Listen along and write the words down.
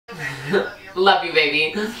Love you,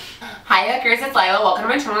 baby. Hiya, Chris, it's Lila. Welcome to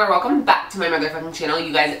my channel, or welcome back to my motherfucking channel.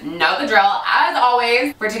 You guys know the drill. As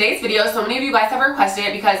always, for today's video, so many of you guys have requested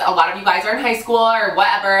it because a lot of you guys are in high school or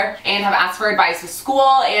whatever and have asked for advice with school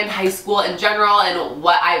and high school in general and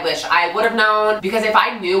what I wish I would have known. Because if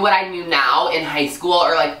I knew what I knew now in high school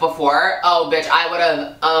or like before, oh bitch, I would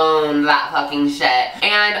have owned that fucking shit.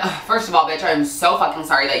 And first of all, bitch, I'm so fucking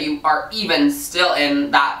sorry that you are even still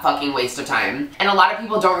in that fucking waste of time. And a lot of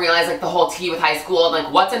people don't realize like the whole tea with high school and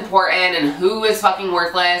like what's important and who is fucking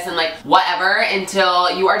worthless and like whatever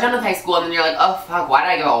until you are done with high school, and then you're like, oh fuck, why did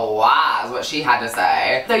I give a was what she had to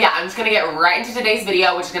say. So yeah, I'm just gonna get right into today's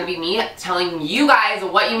video, which is gonna be me telling you guys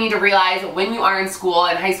what you need to realize when you are in school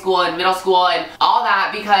and high school and middle school and all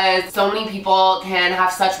that, because so many people can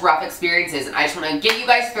have such rough experiences, and I just want to get you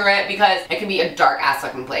guys through it because it can be a dark ass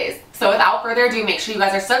fucking place. So without further ado, make sure you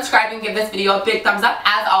guys are subscribed and give this video a big thumbs up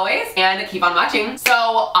as always, and keep on watching. So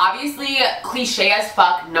obviously, cliche as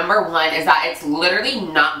fuck, number one is that it's literally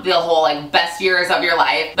not the whole like best years of your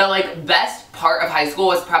life. The like best part of high school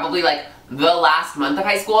was probably like the last month of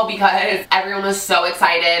high school, because everyone was so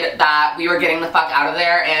excited that we were getting the fuck out of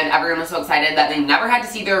there, and everyone was so excited that they never had to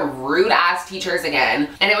see their rude ass teachers again.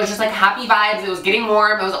 And it was just like happy vibes. It was getting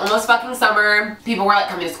warm. It was almost fucking summer. People were like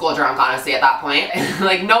coming to school drunk, honestly, at that point.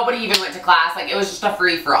 Like nobody even went to class. Like it was just a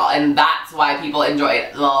free-for-all, and that's why people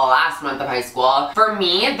enjoyed the last month of high school. For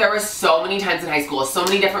me, there was so many times in high school, so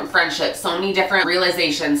many different friendships, so many different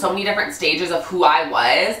realizations, so many different stages of who I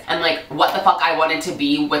was and like what the fuck I wanted to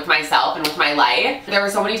be with myself with my life. There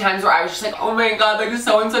were so many times where I was just like, oh my god, like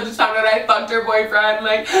so and such a time that I fucked her boyfriend,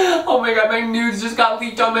 like oh my god, my nudes just got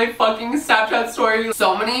leaked on my fucking Snapchat story.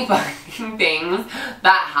 So many fucking things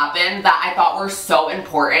that happened that I thought were so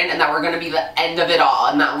important and that were gonna be the end of it all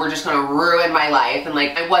and that were just gonna ruin my life, and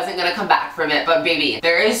like I wasn't gonna come back from it. But baby,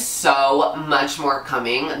 there is so much more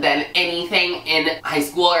coming than anything in high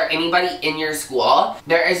school or anybody in your school.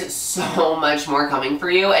 There is so much more coming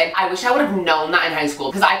for you, and I wish I would have known that in high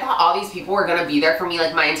school, because I thought all these people were gonna be there for me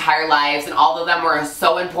like my entire lives, and all of them were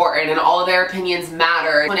so important and all of their opinions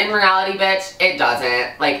matter, when in reality, bitch, it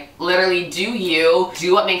doesn't. Like literally, do you,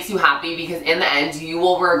 do what makes you happy, because in the end you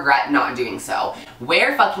will regret not doing so.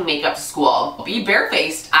 Wear fucking makeup to school. Be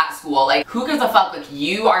barefaced at school. Like who gives a fuck? Like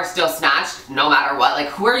you are still snatched no matter what. Like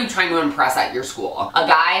who are you trying to impress at your school? A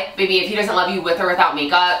guy? Baby, if he doesn't love you with or without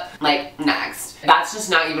makeup, like next. That's just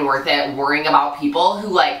not even worth it, worrying about people who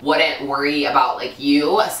like wouldn't worry about like you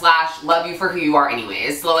 / love you for who you are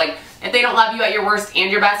anyways. So like if they don't love you at your worst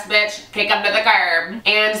and your best, bitch, kick them to the curb.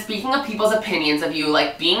 And speaking of people's opinions of you,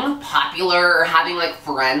 like being popular or having like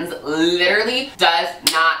friends literally does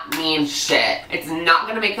not mean shit. It's not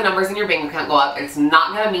gonna make the numbers in your bank account go up. It's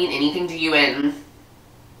not gonna mean anything to you in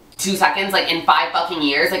 2 seconds, like in 5 fucking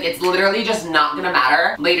years. Like it's literally just not gonna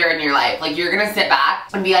matter later in your life. Like you're gonna sit back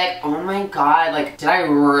and be like, oh my god, like did I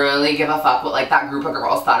really give a fuck what like that group of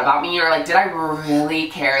girls thought about me, or like did I really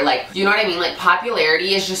care? Like, you know what I mean? Like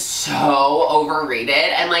popularity is just so overrated,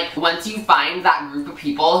 and like once you find that group of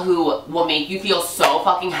people who will make you feel so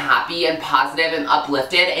fucking happy and positive and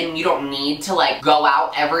uplifted, and you don't need to like go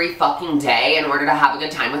out every fucking day in order to have a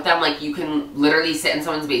good time with them. Like you can literally sit in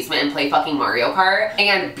someone's basement and play fucking Mario Kart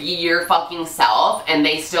and be your fucking self, and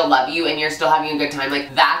they still love you and you're still having a good time.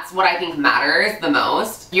 Like that's what I think matters the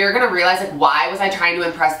most. You're gonna realize like, why was I trying to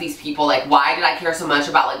impress these people? Like why did I care so much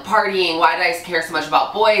about like partying? Why did I care so much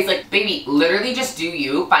about boys? Like baby, literally just do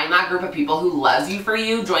you. Find that group of people who loves you for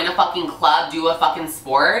you. Join a fucking club, do a fucking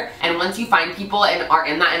sport, and once you find people and are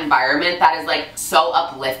in that environment that is like so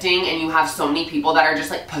uplifting, and you have so many people that are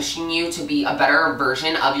just like pushing you to be a better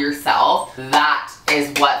version of yourself, that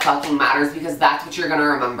is what fucking matters, because that's what you're gonna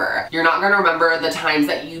remember. You're not gonna remember the times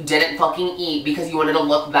that you didn't fucking eat because you wanted to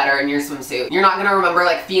look better in your swimsuit. You're not gonna remember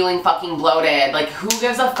like feeling fucking bloated. Like who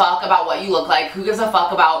gives a fuck about what you look like? Who gives a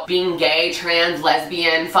fuck about being gay, trans,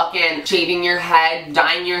 lesbian, fucking shaving your head,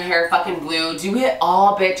 dyeing your hair fucking blue? Do it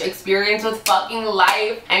all, bitch. Experience with fucking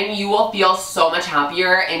life, and you will feel so much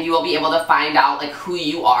happier, and you will be able to find out like who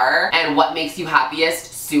you are and what makes you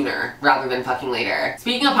happiest sooner rather than fucking later.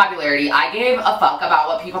 Speaking of popularity, I gave a fuck about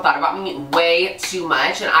what people thought about me way too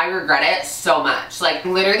much, and I regret it so much. Like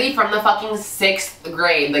literally from the fucking 6th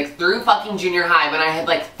grade, like through fucking junior high, when I had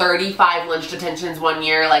like 35 lunch detentions one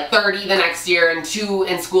year, like 30 the next year, and 2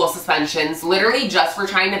 in school suspensions, literally just for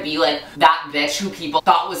trying to be like that bitch who people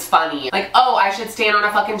thought was funny. Like, oh, I should stand on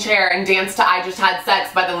a fucking chair and dance to I Just Had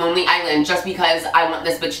Sex by the Lonely Island just because I want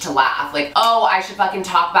this bitch to laugh. Like, oh, I should fucking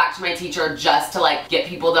talk back to my teacher just to like get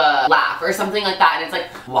people to laugh or something like that. And it's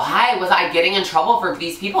like, why was I getting in trouble for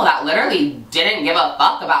these people that literally didn't give a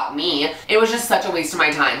fuck about me? It was just such a waste of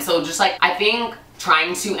my time. So just like, I think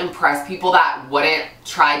trying to impress people that wouldn't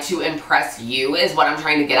try to impress you is what I'm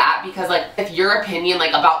trying to get at. Because like, if your opinion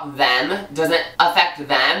like about them doesn't affect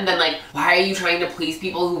them, then like, why are you trying to please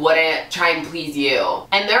people who wouldn't try and please you?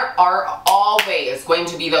 And there are always going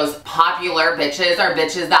to be those popular bitches or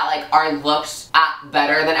bitches that like are looked at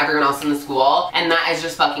better than everyone else in the school, and that is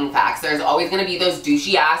just fucking facts. There's always gonna be those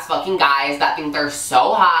douchey ass fucking guys that think they're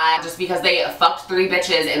so hot just because they fucked 3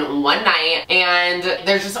 bitches in one night, and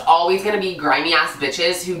there's just always gonna be grimy ass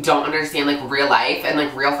bitches who don't understand like real life and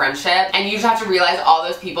like real friendship. And you just have to realize all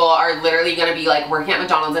those people are literally gonna be like working at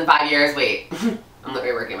McDonald's in 5 years. Wait. I'm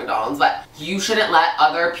literally working at McDonald's, but you shouldn't let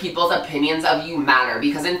other people's opinions of you matter,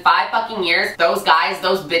 because in 5 fucking years, those guys,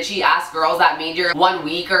 those bitchy ass girls that made your 1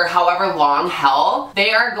 week or however long hell,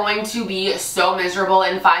 they are going to be so miserable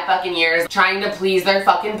in 5 fucking years trying to please their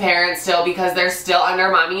fucking parents still, because they're still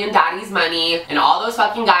under mommy and daddy's money, and all those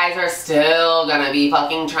fucking guys are still gonna be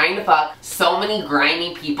fucking trying to fuck so many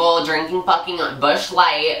grimy people drinking fucking Busch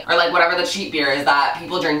Light or like whatever the cheap beer is that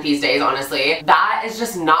people drink these days, honestly. That is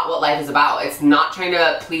just not what life is about. It's not trying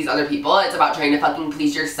to please other people. It's about trying to fucking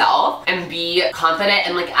please yourself and be confident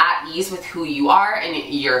and like at ease with who you are and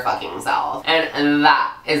your fucking self. And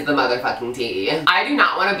that is the motherfucking tea. I do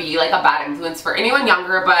not want to be like a bad influence for anyone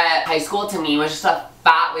younger, but high school to me was just a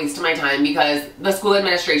fat waste of my time because the school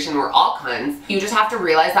administration were all cunts. You just have to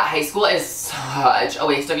realize that high school is such a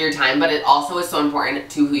waste of your time, but it also is so important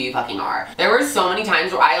to who you fucking are. There were so many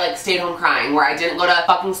times where I like stayed home crying, where I didn't go to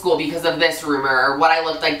fucking school because of this rumor or what I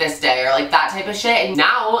looked like this day or like that type of shit. And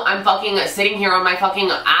now I'm fucking sitting here on my fucking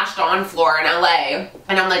ashed on floor in LA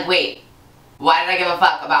and I'm like, wait, why did I give a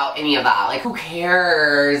fuck about any of that? Like, who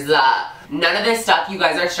cares? None of this stuff you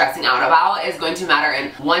guys are stressing out about is going to matter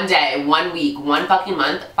in 1 day, 1 week, 1 fucking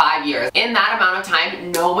month, 5 years. In that amount of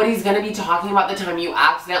time, nobody's gonna be talking about the time you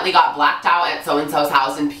accidentally got blacked out at so-and-so's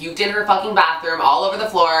house and puked in her fucking bathroom, all over the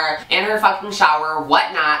floor, in her fucking shower,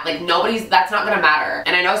 whatnot. Like, that's not gonna matter.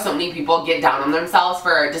 And I know so many people get down on themselves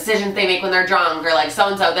for decisions they make when they're drunk, or like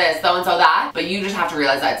so-and-so this, so-and-so that, but you just have to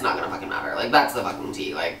realize that it's not gonna fucking matter. Like, that's the fucking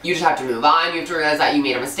tea. Like, you just have to move on. You have to realize that you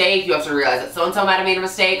made a mistake. You have to realize that so-and-so might have made a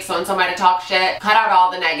mistake, so-and-so might have talk shit. Cut out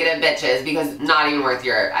all the negative bitches, because not even worth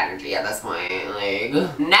your energy at this point.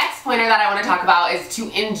 Like, next pointer that I want to talk about is to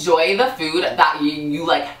enjoy the food that you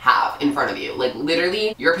like have in front of you. Like,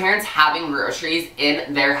 literally, your parents having groceries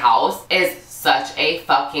in their house is such a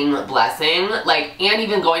fucking blessing. Like, and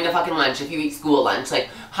even going to fucking lunch if you eat school lunch. Like,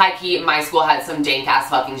 high key, my school had some dank ass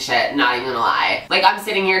fucking shit, not even gonna lie. Like, I'm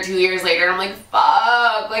sitting here 2 years later and I'm like,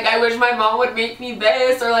 fuck, like, I wish my mom would make me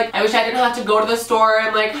this, or like, I wish I didn't have to go to the store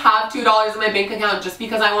and like have $2 in my bank account just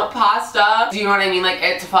because I want pasta. Do you know what I mean? Like,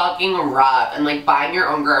 it's fucking rough. And like, buying your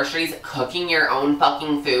own groceries, cooking your own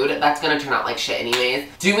fucking food, that's gonna turn out like shit anyways.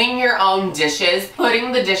 Doing your own dishes,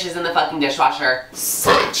 putting the dishes in the fucking dishwasher,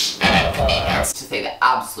 such to say the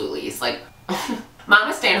absolute least. Like,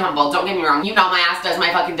 Mama's staying humble, don't get me wrong. You know my ass does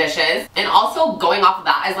my fucking dishes. And also going off of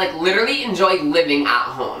that is like, literally enjoy living at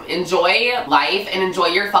home. Enjoy life and enjoy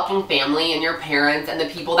your fucking family and your parents and the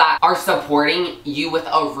people that are supporting you with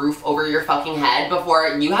a roof over your fucking head before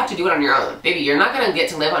you have to do it on your own. Baby, you're not gonna get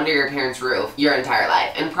to live under your parents' roof your entire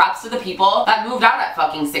life. And props to the people that moved out at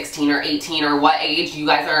fucking 16 or 18 or what age you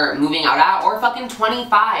guys are moving out at, or fucking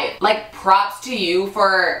 25. Like, props to you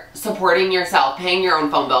for supporting yourself, paying your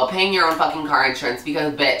own phone bill, paying your own fucking car insurance,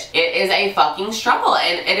 because bitch, it is a fucking struggle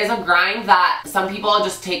and it is a grind that some people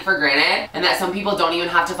just take for granted and that some people don't even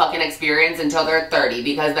have to fucking experience until they're 30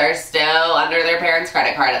 because they're still under their parents'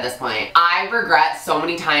 credit card at this point. I regret so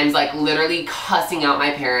many times like literally cussing out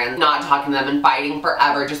my parents, not talking to them and fighting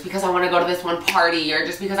forever just because I want to go to this one party, or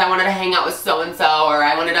just because I wanted to hang out with so-and-so, or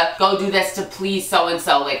I wanted to go do this to please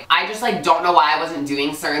so-and-so. Like, I just like don't know why I wasn't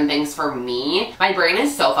doing certain things for me. My brain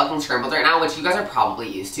is so fucking scrambled right now, which you guys are probably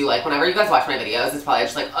used to. Like, whenever you guys watch my videos, it's probably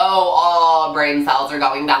just like, oh, all brain cells are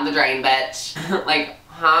going down the drain, bitch. Like,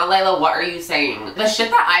 huh, Layla, what are you saying? The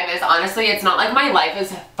shit that I miss, honestly, it's not like my life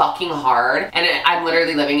is fucking hard and I'm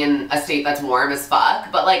literally living in a state that's warm as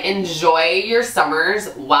fuck, but like, enjoy your summers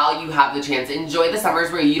while you have the chance. Enjoy the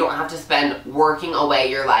summers where you don't have to spend working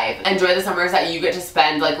away your life. Enjoy the summers that you get to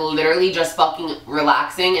spend like literally just fucking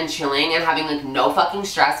relaxing and chilling and having like no fucking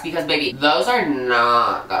stress, because baby, those are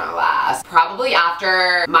not gonna last. Probably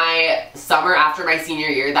after my summer, after my senior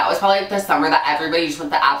year, that was probably like the summer that everybody just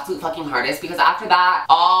went the absolute fucking hardest, because after that,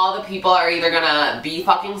 all the people are either gonna be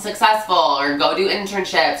fucking successful or go do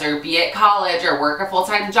internships or be at college or work a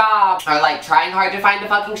full-time job or like trying hard to find a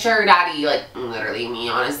fucking sugar daddy, like literally me,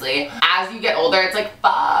 honestly. As you get older, it's like,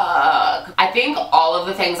 fuck. I think all of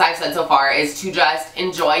the things I've said so far is to just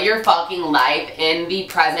enjoy your fucking life in the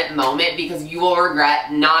present moment, because you will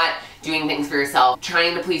regret not doing things for yourself,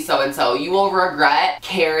 trying to please so-and-so. You will regret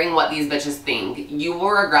caring what these bitches think. You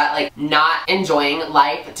will regret like not enjoying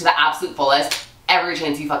life to the absolute fullest every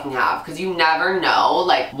chance you fucking have, because you never know,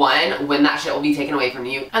 like, one, when that shit will be taken away from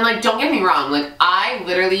you. And like, don't get me wrong, like, I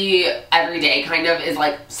literally every day kind of is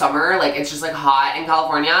like summer, like it's just like hot in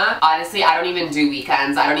California. Honestly, I don't even do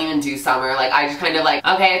weekends, I don't even do summer. Like, I just kind of like,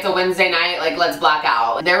 okay, it's a Wednesday night, like let's black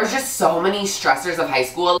out. There was just so many stressors of high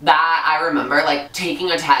school that I remember like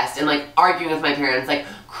taking a test and like arguing with my parents, like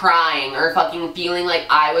crying or fucking feeling like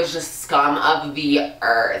I was just scum of the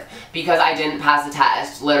earth because I didn't pass a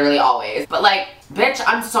test, literally always. But like, bitch,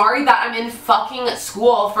 I'm sorry that I'm in fucking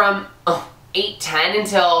school from 8:10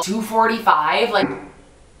 until 2:45. Like,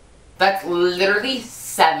 that's literally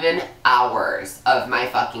 7 hours of my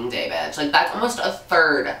fucking day, bitch. Like, that's almost a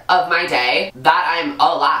third of my day that I'm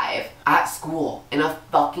alive at school in a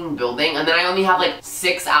fucking building, and then I only have like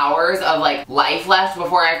 6 hours of like life left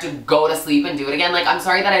before I have to go to sleep and do it again. Like, I'm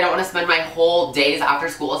sorry that I don't want to spend my whole days after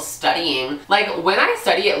school studying. Like, when I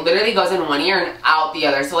study, it literally goes in one ear and out the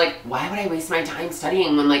other. So like, why would I waste my time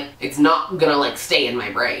studying when like it's not gonna like stay in my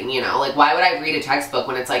brain, you know? Like, why would I read a textbook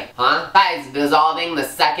when it's like, huh? That is dissolving the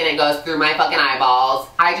second it goes through my fucking eyeballs.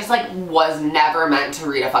 I just like was never meant to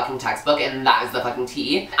read a fucking textbook, and that is the fucking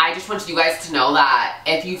tea. I just want you guys to know that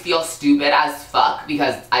if you feel stupid as fuck,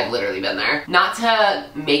 because I've literally been there, not to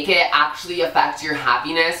make it actually affect your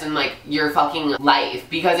happiness and like your fucking life,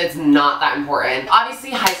 because it's not that important.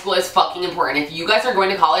 Obviously, high school is fucking important. If you guys are going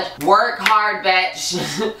to college, work hard, bitch.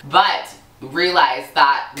 But realize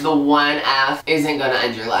that the one F isn't gonna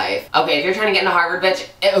end your life. Okay, if you're trying to get into Harvard, bitch,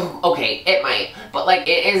 okay, it might, but like,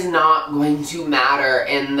 it is not going to matter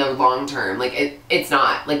in the long term. Like, it's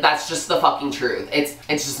not. Like, that's just the fucking truth. It's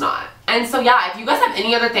just not. And so yeah, if you guys have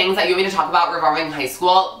any other things that you want me to talk about revolving high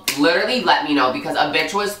school, literally let me know, because a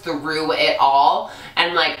bitch was through it all,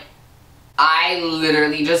 and like, I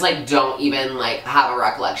literally just like don't even like have a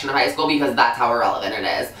recollection of high school, because that's how irrelevant it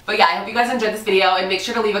is. But yeah, I hope you guys enjoyed this video, and make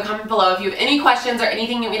sure to leave a comment below if you have any questions or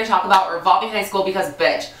anything you want me to talk about revolving high school, because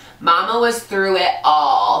bitch, mama was through it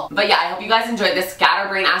all. But yeah, I hope you guys enjoyed this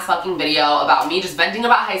scatterbrain ass fucking video about me just venting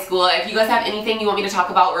about high school. If you guys have anything you want me to talk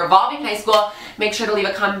about revolving high school, make sure to leave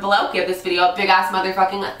a comment below. Give this video a big ass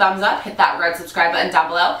motherfucking thumbs up. Hit that red subscribe button down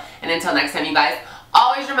below. And until next time, you guys,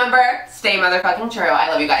 always remember, stay motherfucking true. I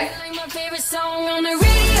love you guys.